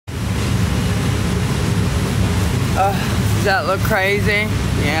Does that look crazy?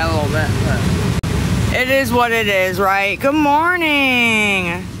 Yeah, a little bit, but it is what it is, right? Good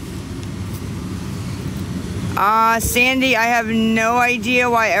morning. Sandy, I have no idea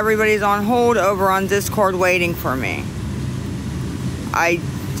why everybody's on hold over on Discord waiting for me.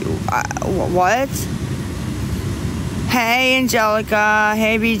 What? Hey, Angelica.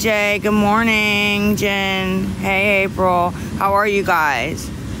 Hey, BJ. Good morning, Jen. Hey, April. How are you guys?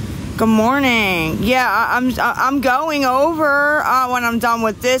 Good morning. Yeah, I'm going over when I'm done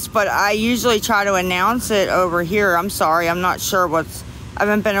with this, but I usually try to announce it over here. I'm sorry. I'm not sure I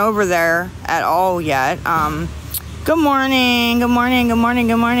haven't been over there at all yet. Good morning. Good morning. Good morning.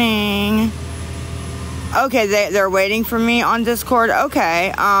 Good morning. Okay, they're waiting for me on Discord.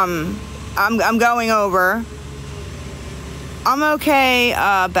 Okay. I'm going over. I'm okay,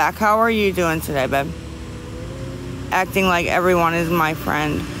 Beck. How are you doing today, babe? Acting like everyone is my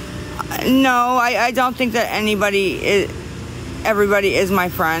friend. No, I don't think that everybody is my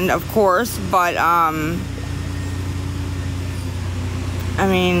friend, of course, but, I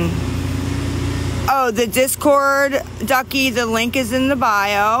mean, oh, the Discord, Ducky, the link is in the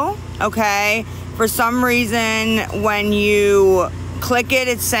bio, okay? For some reason, when you click it,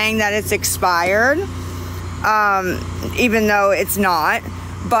 it's saying that it's expired, even though it's not.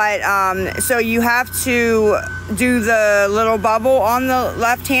 But, so you have to do the little bubble on the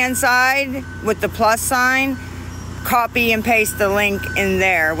left-hand side with the plus sign, copy and paste the link in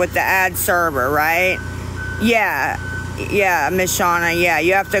there with the ad server, right? Yeah, Miss Shauna, yeah.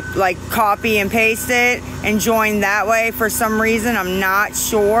 You have to, like, copy and paste it and join that way for some reason. I'm not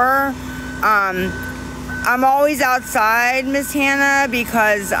sure. I'm always outside, Miss Hannah,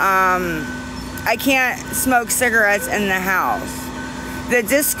 because, I can't smoke cigarettes in the house. The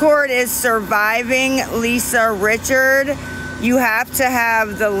Discord is surviving Lisa Richard. You have to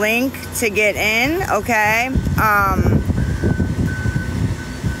have the link to get in, okay?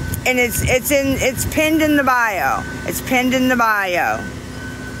 And it's pinned in the bio. It's pinned in the bio.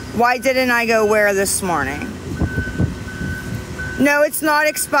 Why didn't I go where this morning? No, it's not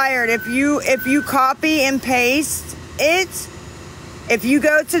expired. If you copy and paste it, if you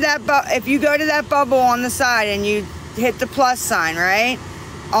go to that bubble on the side and you hit the plus sign, right?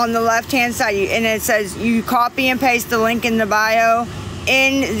 On the left-hand side, and it says you copy and paste the link in the bio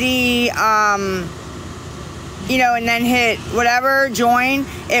in the, and then hit whatever, join,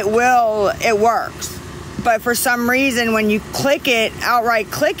 it works. But for some reason, when you click it,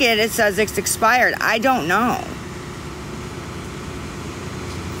 outright click it, it says it's expired. I don't know.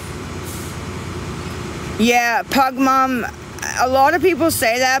 Yeah, Pug Mom, a lot of people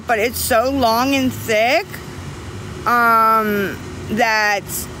say that, but it's so long and thick, that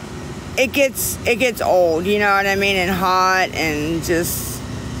it gets old, you know what I mean, and hot and just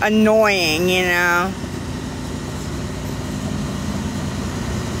annoying, you know.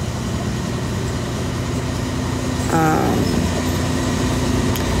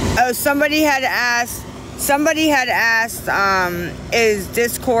 Oh, somebody had asked, is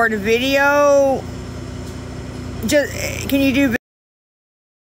Discord video, just, can you do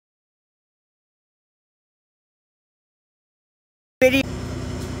video?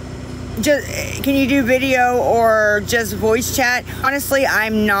 Can you do video or just voice chat? Honestly,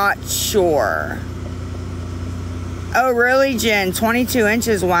 I'm not sure. Oh, really, Jen? 22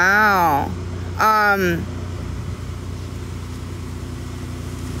 inches, wow.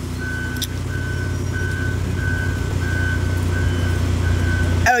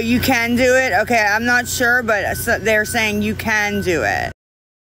 Oh, you can do it? Okay, I'm not sure, but they're saying you can do it.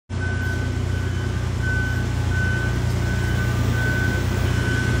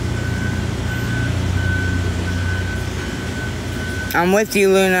 I'm with you,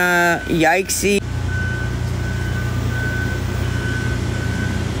 Luna. Yikesy.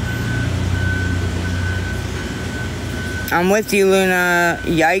 I'm with you, Luna.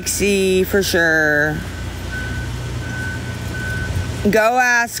 Yikesy for sure. Go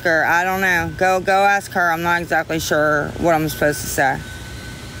ask her. I don't know. Go ask her. I'm not exactly sure what I'm supposed to say.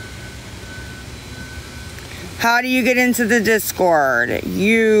 How do you get into the Discord?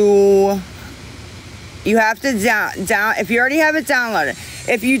 You have to down if you already have it downloaded.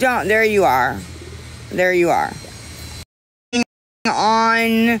 If you don't, there you are. There you are.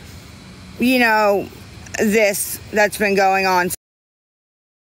 On, this that's been going on.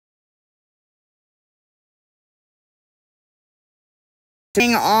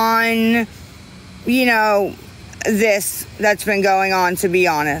 On, this that's been going on, to be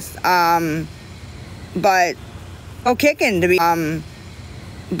honest. But kicking to be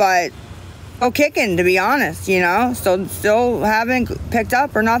honest, still haven't picked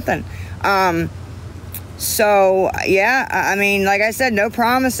up or nothing. So, yeah, I mean, like I said, no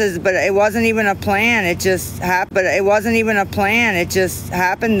promises, but it wasn't even a plan. It just happened. But it wasn't even a plan. It just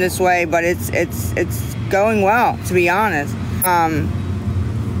happened this way, but it's going well, to be honest. I'm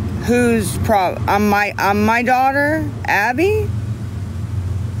my daughter, Abby?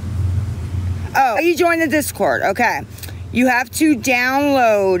 Oh, you joined the Discord. Okay. You have to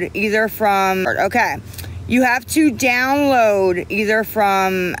download either from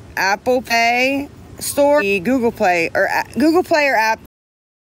Apple Pay Store, Google Play or App.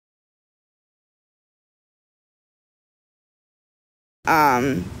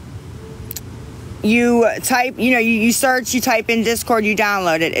 You type, you search, you type in Discord, you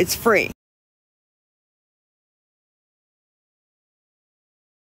download it. It's free.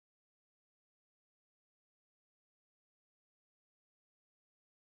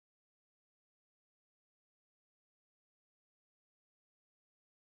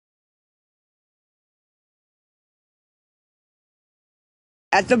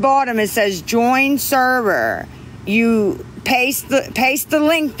 At the bottom, it says join server. You paste the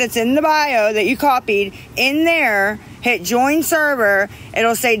link that's in the bio that you copied in there, hit join server.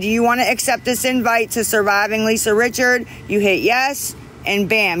 It'll say, do you want to accept this invite to Surviving Lisa Richard? You hit yes, and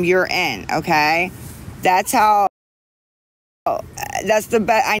bam, you're in, okay? That's the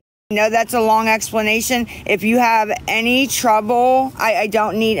best. I know that's a long explanation. If you have any trouble, I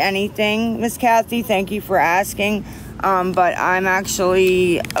don't need anything, Miss Kathy. Thank you for asking. But I'm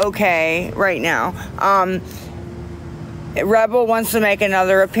actually okay right now. Rebel wants to make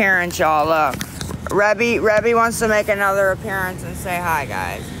another appearance, y'all. Look. Rebby wants to make another appearance and say hi,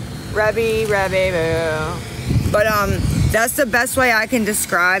 guys. Rebby, boo. But, that's the best way I can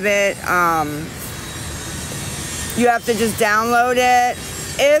describe it. You have to just download it.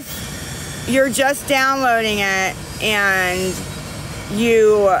 If you're just downloading it and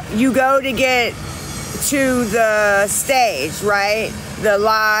you go to get to the stage, right?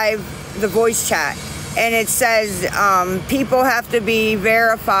 The voice chat. And it says people have to be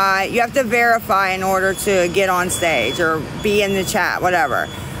verified. You have to verify in order to get on stage or be in the chat, whatever.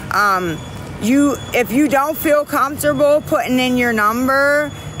 If you don't feel comfortable putting in your number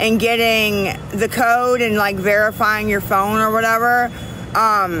and getting the code and like verifying your phone or whatever,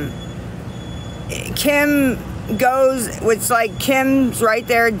 Kim goes, it's like Kim's right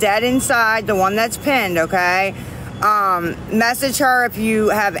there dead inside, the one that's pinned, okay? Message her if you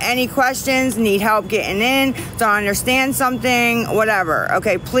have any questions, need help getting in, don't understand something, whatever,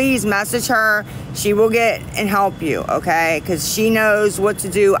 okay? Please message her. She will get and help you, okay? Because she knows what to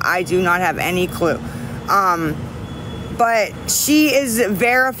do. I do not have any clue. But she is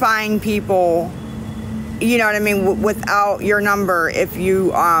verifying people, you know what I mean, without your number. If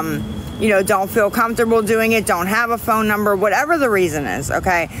you don't feel comfortable doing it, don't have a phone number, whatever the reason is,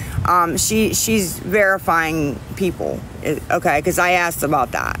 okay? She's verifying people, okay? Because I asked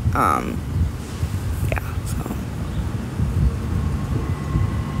about that. Yeah, so.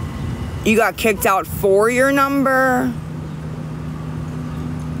 You got kicked out for your number?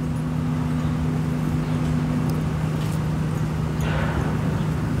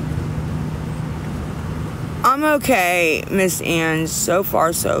 I'm okay, Miss Ann. So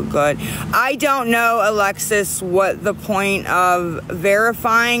far, so good. I don't know, Alexis, what the point of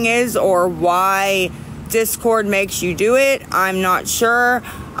verifying is or why Discord makes you do it. I'm not sure.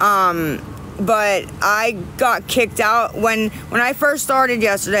 But I got kicked out when I first started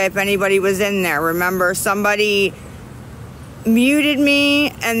yesterday, if anybody was in there. Remember, somebody muted me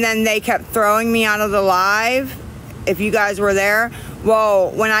and then they kept throwing me out of the live, if you guys were there. Well,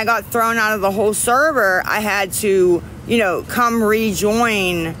 when I got thrown out of the whole server, I had to, come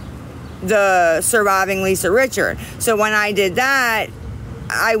rejoin the Surviving Lisa Richard. So when I did that,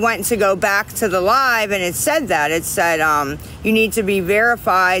 I went to go back to the live and it said that. It said, you need to be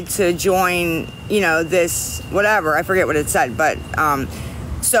verified to join, this, whatever. I forget what it said. But,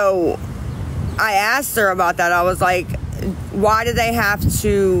 so I asked her about that. I was like, why do they have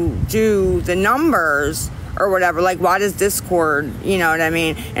to do the numbers or whatever? Like, why does Discord, you know what I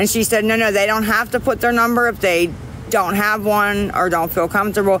mean? And she said, no, they don't have to put their number if they don't have one or don't feel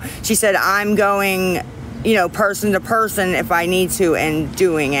comfortable. She said, I'm going, person to person if I need to and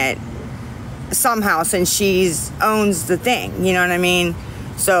doing it somehow, since she's owns the thing, you know what I mean?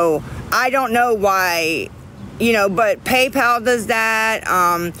 So I don't know why, but PayPal does that.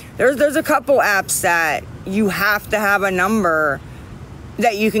 There's a couple apps that you have to have a number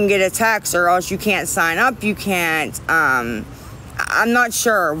that you can get a text, or else you can't sign up. You can't, I'm not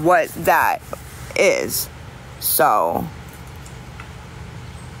sure what that is. So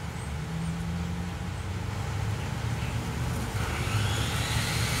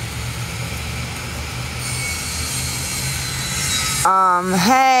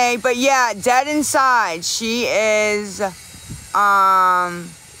Hey, but yeah, Dead Inside. She is,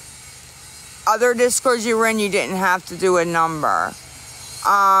 other Discords you were in, you didn't have to do a number.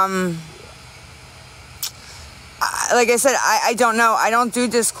 Like I said, I don't know. I don't do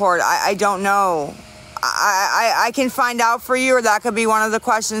Discord. I don't know. I can find out for you, or that could be one of the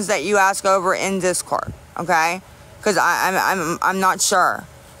questions that you ask over in Discord, okay? Because I'm not sure.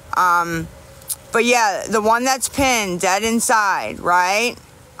 But yeah, the one that's pinned, Dead Inside, right?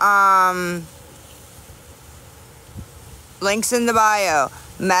 Links in the bio.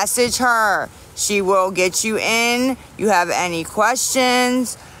 Message her. She will get you in. You have any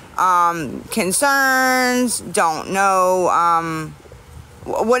questions, concerns, don't know,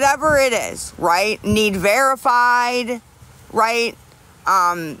 whatever it is, right? Need verified, right?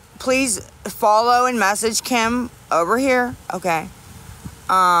 Please follow and message Kim over here, okay?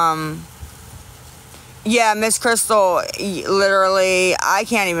 Yeah, Miss Crystal, literally, I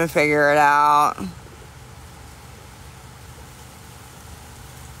can't even figure it out.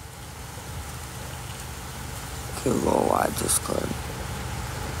 Google Wide Discord.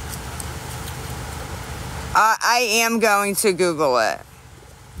 I am going to Google it.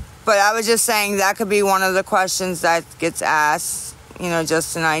 But I was just saying that could be one of the questions that gets asked. You know,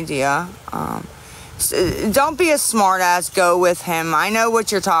 just an idea. Don't be a smartass. Go with him. I know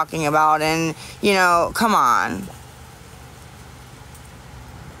what you're talking about. And, you know, come on.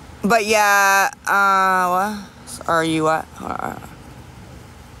 But yeah, what? Are you what?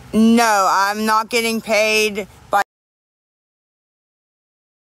 No, I'm not getting paid by...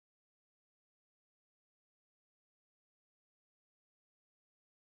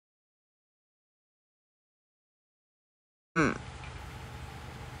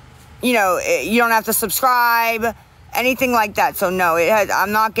 You know, you don't have to subscribe, anything like that. So no,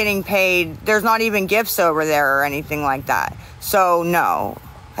 I'm not getting paid. There's not even gifts over there or anything like that. So no,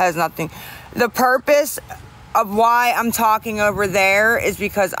 has nothing. The purpose of why I'm talking over there is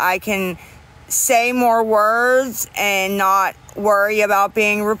because I can say more words and not worry about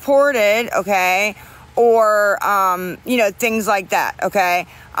being reported, okay? Or, you know, things like that, okay?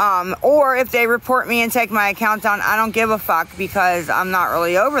 Or if they report me and take my account down, I don't give a fuck because I'm not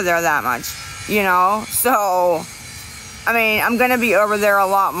really over there that much, you know? So, I mean, I'm going to be over there a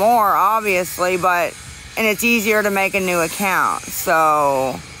lot more, obviously, and it's easier to make a new account.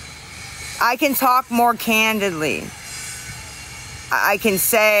 So, I can talk more candidly. I can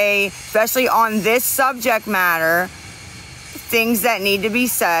say, especially on this subject matter, things that need to be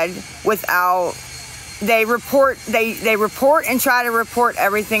said without... They report and try to report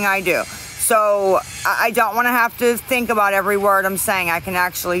everything I do. So I don't want to have to think about every word I'm saying. I can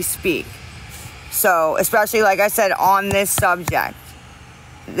actually speak. So, especially like I said, on this subject.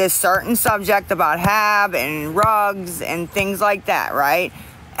 This certain subject about HAB and rugs and things like that, right?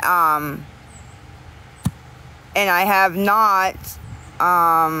 And I have not,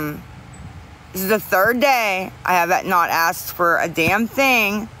 this is the third day I have not asked for a damn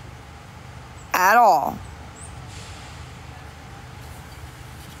thing at all.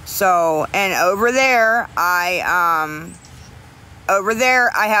 So, and over there I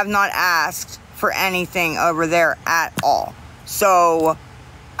have not asked for anything over there at all. So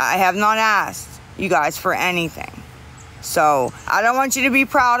I have not asked you guys for anything. So I don't want you to be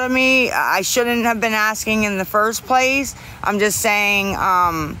proud of me. I shouldn't have been asking in the first place. I'm just saying,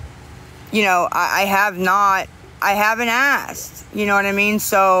 you know, I haven't asked, you know what I mean?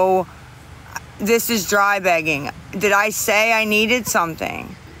 So this is dry begging. Did I say I needed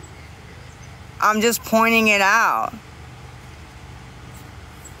something? I'm just pointing it out.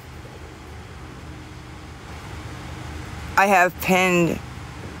 I have pinned.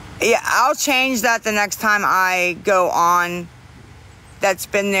 Yeah, I'll change that the next time I go on. That's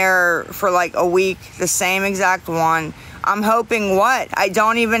been there for like a week. The same exact one. I'm hoping what? I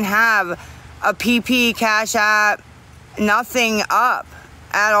don't even have a PP, Cash App, nothing up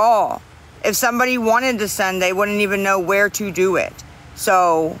at all. If somebody wanted to send, they wouldn't even know where to do it.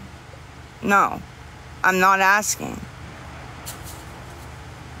 So, no, I'm not asking.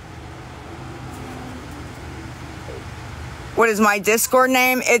 What is my Discord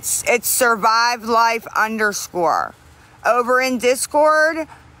name? It's Survive Life _. Over in Discord,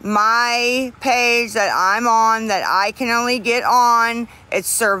 my page that I'm on, that I can only get on, it's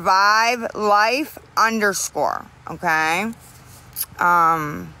Survive Life _. Okay?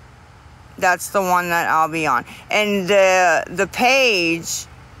 That's the one that I'll be on. And the page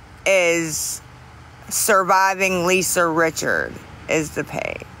is Surviving Lisa Richard is the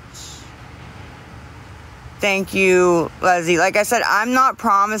page. Thank you, Leslie. Like I said, I'm not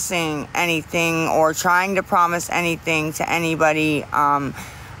promising anything or trying to promise anything to anybody.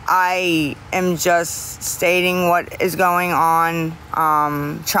 I am just stating what is going on,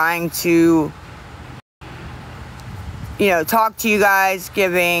 trying to, talk to you guys,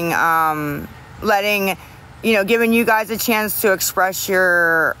 giving you guys a chance to express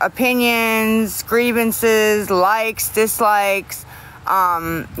your opinions, grievances, likes, dislikes.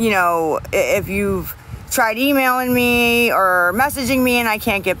 If you've tried emailing me or messaging me and I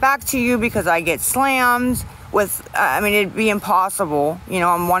can't get back to you because I get slammed with, it'd be impossible.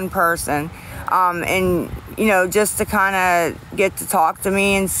 I'm one person. Just to kind of get to talk to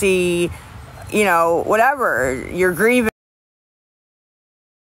me and see, whatever you're grieving.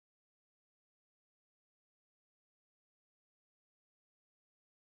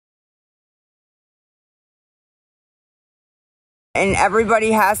 And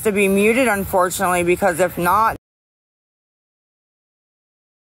everybody has to be muted, unfortunately, because if not,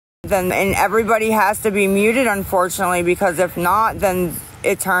 then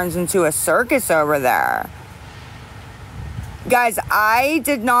it turns into a circus over there. Guys, I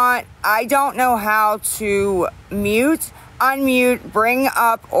don't know how to mute, unmute, bring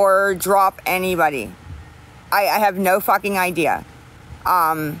up, or drop anybody. I have no fucking idea.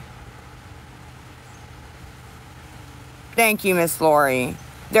 Thank you, Miss Lori.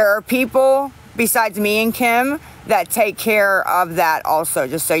 There are people besides me and Kim that take care of that also,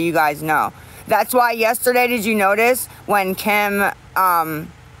 just so you guys know. That's why yesterday, did you notice when Kim, had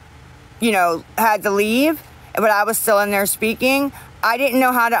to leave, but I was still in there speaking? I didn't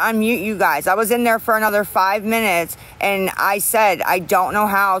know how to unmute you guys. I was in there for another 5 minutes, and I said, I don't know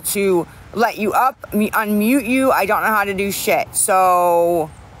how to let you up, unmute you. I don't know how to do shit.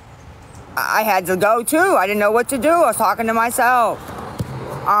 So I had to go too. I didn't know what to do. I was talking to myself.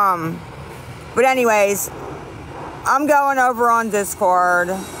 But anyways, I'm going over on Discord.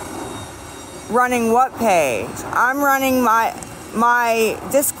 Running what page? I'm running my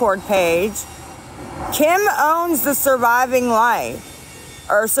Discord page. Kim owns the Surviving Life,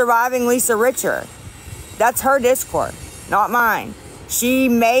 or Surviving Lisa Richard. That's her Discord, not mine. She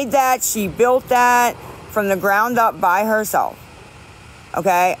made that, she built that from the ground up by herself.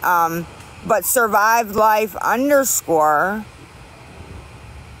 Okay, but Survived Life underscore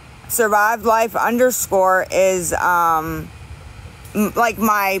is like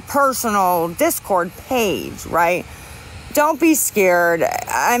my personal Discord page, right? Don't be scared.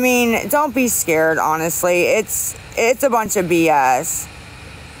 Don't be scared, honestly. It's a bunch of BS.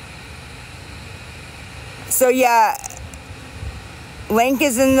 So yeah, link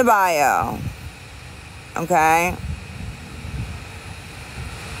is in the bio. Okay?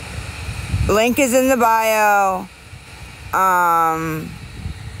 Link is in the bio.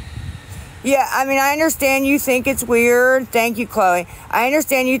 Yeah, I understand you think it's weird. Thank you, Chloe. I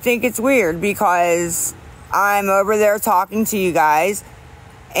understand you think it's weird because I'm over there talking to you guys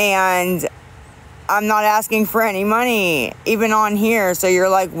and I'm not asking for any money, even on here. So you're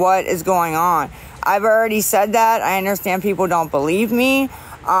like, what is going on? I've already said that. I understand people don't believe me.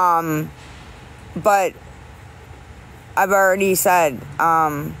 But I've already said,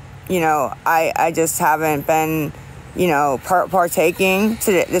 I just haven't been, partaking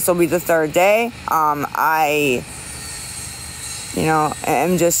today. This will be the third day. I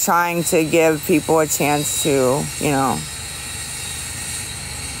am just trying to give people a chance to,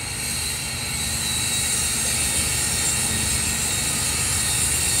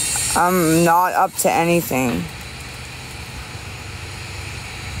 I'm not up to anything.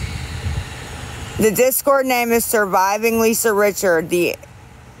 The Discord name is Surviving Lisa Richard. The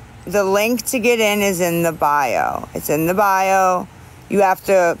link to get in is in the bio. It's in the bio. You have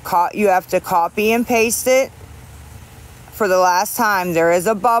to copy and paste it. For the last time, there is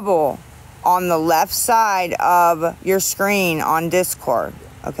a bubble on the left side of your screen on Discord.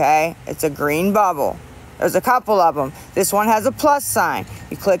 Okay? It's a green bubble. There's a couple of them. This one has a plus sign.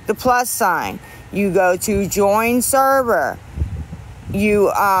 You click the plus sign. You go to join server.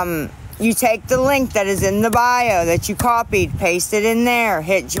 You take the link that is in the bio that you copied, paste it in there,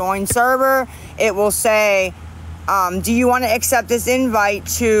 hit join server. It will say, do you want to accept this invite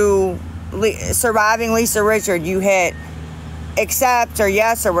to Surviving Lisa Richard? You hit accept or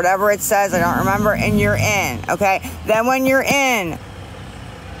yes or whatever it says, I don't remember, and you're in, okay? Then when you're in,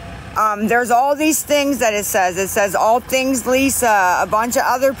 there's all these things that it says. It says all things Lisa, a bunch of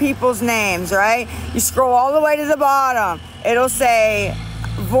other people's names, right? You scroll all the way to the bottom. It'll say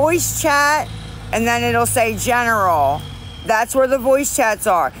voice chat, and then it'll say general. That's where the voice chats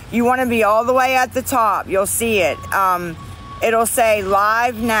are. You want to be all the way at the top. You'll see it. It'll say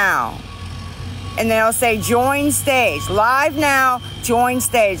live now. and then it'll say join stage. Live now, join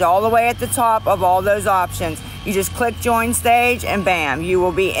stage, all the way at the top of all those options. You just click join stage and bam, you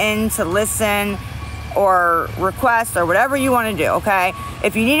will be in to listen or request or whatever you want to do, okay?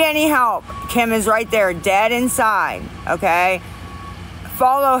 If you need any help, Kim is right there, dead inside, okay?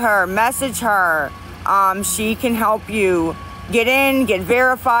 Follow her, message her. She can help you get in, get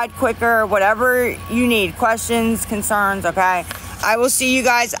verified quicker, whatever you need, questions, concerns, okay? I will see you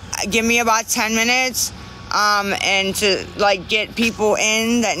guys. Give me about 10 minutes and to like get people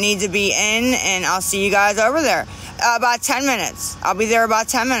in that need to be in, and I'll see you guys over there. About 10 minutes. I'll be there about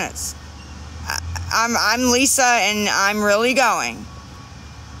 10 minutes. I'm Lisa, and I'm really going.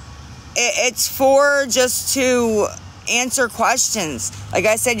 It's for just to answer questions. Like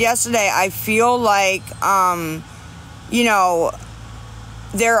I said yesterday, I feel like, you know,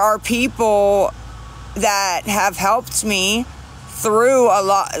 there are people that have helped me through a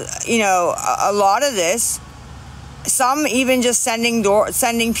lot, you know, a lot of this. Some even just sending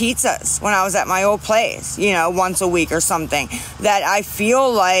pizzas when I was at my old place, you know, once a week or something, that I feel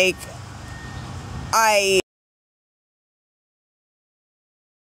like I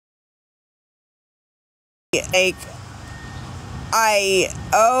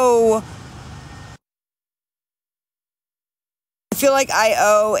feel like I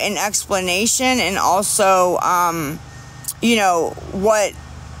owe an explanation, and also, you know,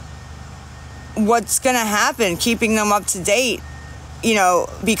 what's gonna happen, keeping them up to date, you know,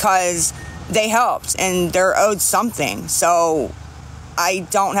 because they helped and they're owed something. So I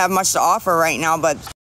don't have much to offer right now, but